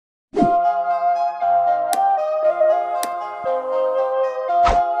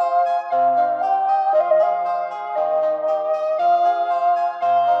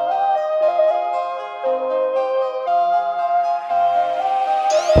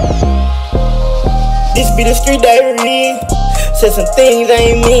This be the street diary. Said some things I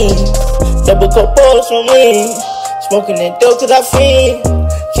ain't mean. Double cup balls from lean. Smoking that dope cause I fiend.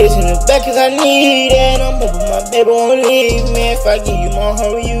 Chasing the back cause I need it. I'm hoping my baby won't leave me. If I give you my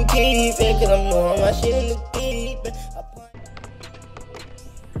heart, will you keep it? Cause I'm knowing my shit in the deep.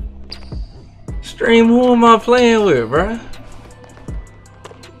 Stream, who am I playing with, bruh?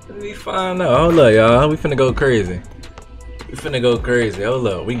 Let me find out. Hold up, y'all. We finna go crazy. We finna go crazy. Hold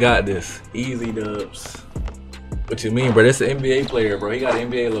up. We got this. Easy dubs. What you mean, bro? This an NBA player, bro. He got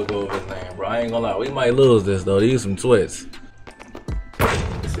an NBA logo over his name, bro. I ain't gonna lie. We might lose this, though. These some twits.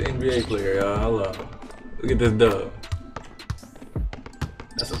 It's an NBA player, y'all. Hold up. Look at this dub.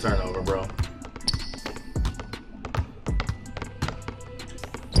 That's a turnover, bro.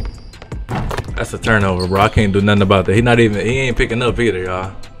 That's a turnover, bro. I can't do nothing about that. He ain't picking up either,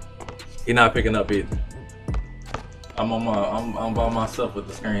 y'all. He not picking up either. I'm by myself with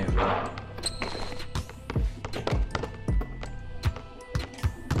the screens, bro.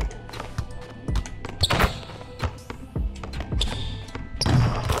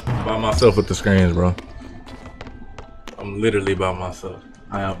 By myself with the screens, bro. I'm literally by myself.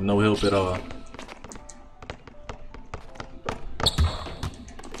 I have no help at all.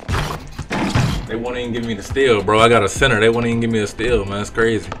 They won't even give me the steal, bro. I got a center. They won't even give me a steal, man. It's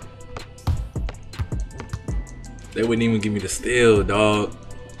crazy. They wouldn't even give me the steal, dog.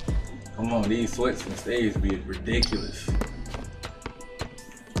 Come on, these sweats and stays be ridiculous.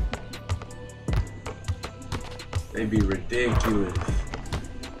 They be ridiculous.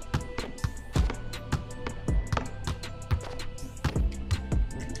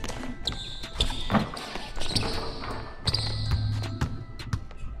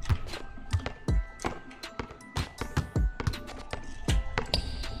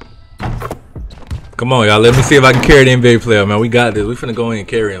 Come on, y'all. Let me see if I can carry the NBA player, man. We got this. We finna go in and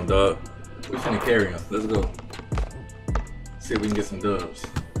carry him, dog. We finna carry him. Let's go. See if we can get some dubs.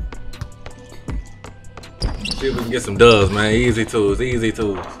 See if we can get some dubs, man. Easy tools. Easy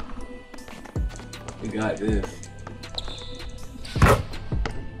tools. We got this.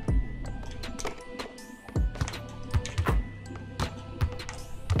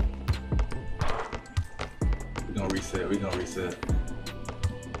 We gonna reset. We gonna reset.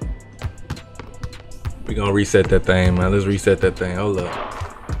 We gonna reset that thing, man. Let's reset that thing. Hold up.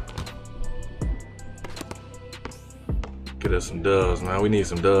 Get us some dubs, man. We need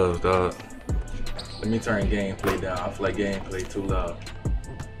some dubs, dog. Let me turn gameplay down. I feel like gameplay too loud.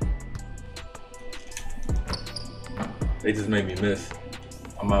 They just made me miss.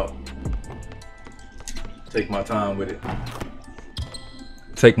 I'm out. Take my time with it.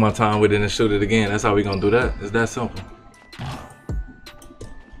 Take my time with it and shoot it again. That's how we gonna do that. It's that simple.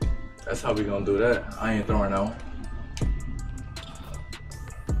 That's how we gonna do that. I ain't throwing that one.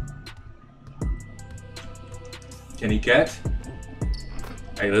 Can he catch?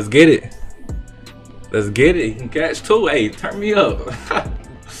 Hey, let's get it. Let's get it. He can catch too. Hey, turn me up.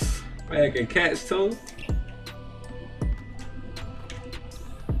 Man, can catch too.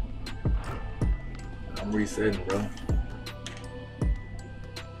 I'm resetting, bro.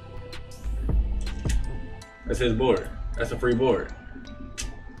 That's his board. That's a free board.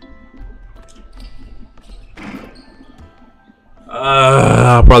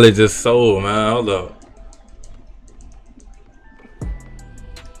 I probably just sold, man. Hold up.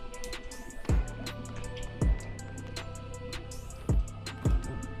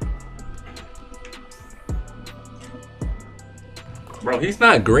 Bro, he's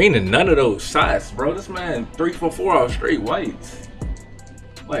not greening none of those shots, bro. This man 3 for 4 off straight whites.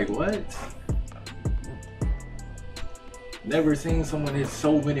 Like, what? Never seen someone hit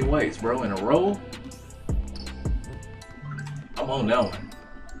so many whites, bro, in a row. I'm on that one.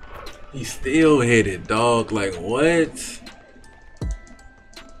 He still hit it, dog. Like, what?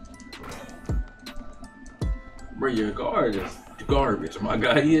 Bro, your guard is garbage, my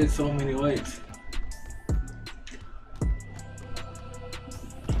guy. He hit so many whites.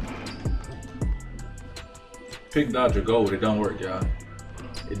 Pick Dr. Gold. It don't work, y'all.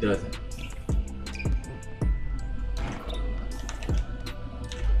 It doesn't.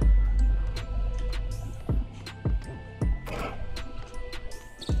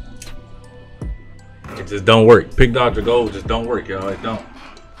 It just don't work. Pick Dr. Gold just don't work, y'all. It don't.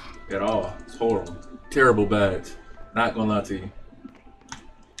 At all. It's horrible. Terrible badge. Not gonna lie to you.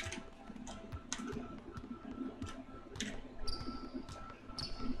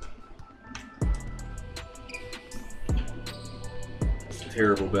 It's a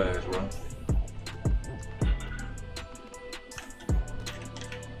terrible badge, bro.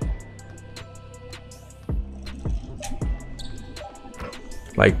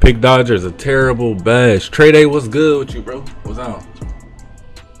 Like, pick dodger is a terrible bash. Trade A, what's good with you, bro? What's on?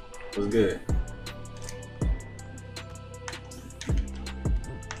 What's good?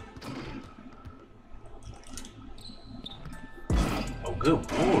 Oh, good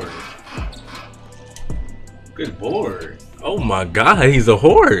board. Good board. Oh my God, he's a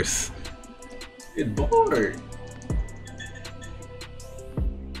horse. Good board.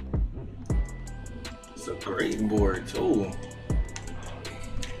 It's a great board too.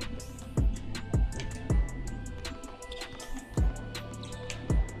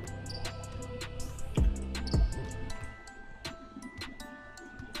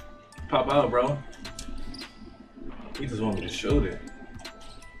 Pop out, bro. He just want me to shoot it.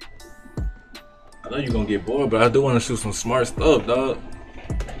 I know you're gonna get bored, but I do want to shoot some smart stuff, dog.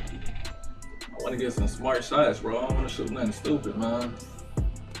 I want to get some smart shots, bro. I don't want to shoot nothing stupid, man.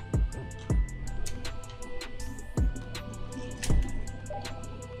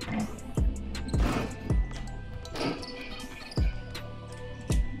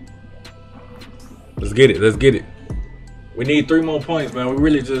 Let's get it. Let's get it. We need 3 more points, man. We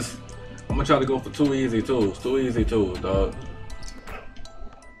really just... I'm gonna try to go for 2 easy twos. 2 easy twos, dog.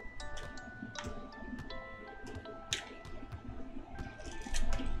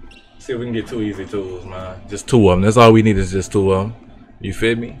 See if we can get 2 easy twos, man. Just 2 of them. That's all we need is just 2 of them. You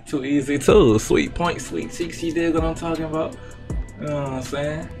feel me? 2 easy twos. Sweet point, sweet cheeks. You dig what I'm talking about? You know what I'm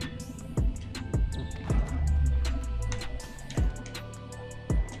saying?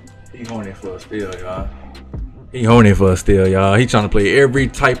 He horny for a steal, y'all. He horny for a steal, y'all. He trying to play every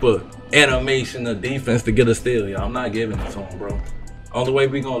type of animation of defense to get a steal, y'all. I'm not giving it to him, bro. Only way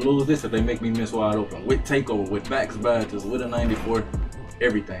we gonna lose this if they make me miss wide open. With takeover, with backs badges, with a 94,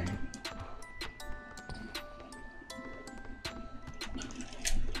 everything.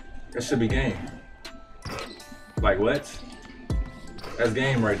 That should be game. Like what? That's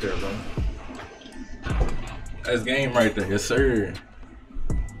game right there, bro. That's game right there, yes sir.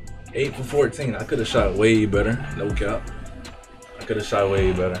 8 for 14. I could have shot way better. No cap. I could have shot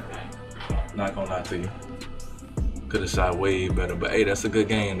way better. Not gonna lie to you. Could have shot way better. But hey, that's a good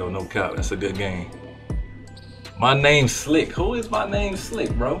game though. No cap. That's a good game. My name's Slick. Who is my name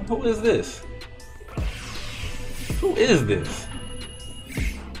Slick, bro? Who is this? Who is this?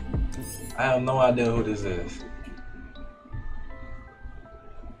 I have no idea who this is.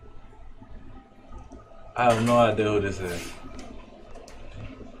 I have no idea who this is.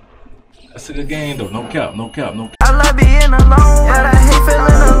 That's a good game though, no cap, no cap, no cap. I love being alone, but I hate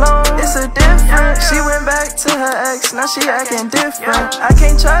feeling alone. It's a difference. She went back to her ex, now she acting different. I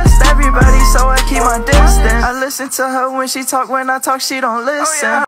can't trust everybody, so I keep my distance. I listen to her when she talk, when I talk, she don't listen.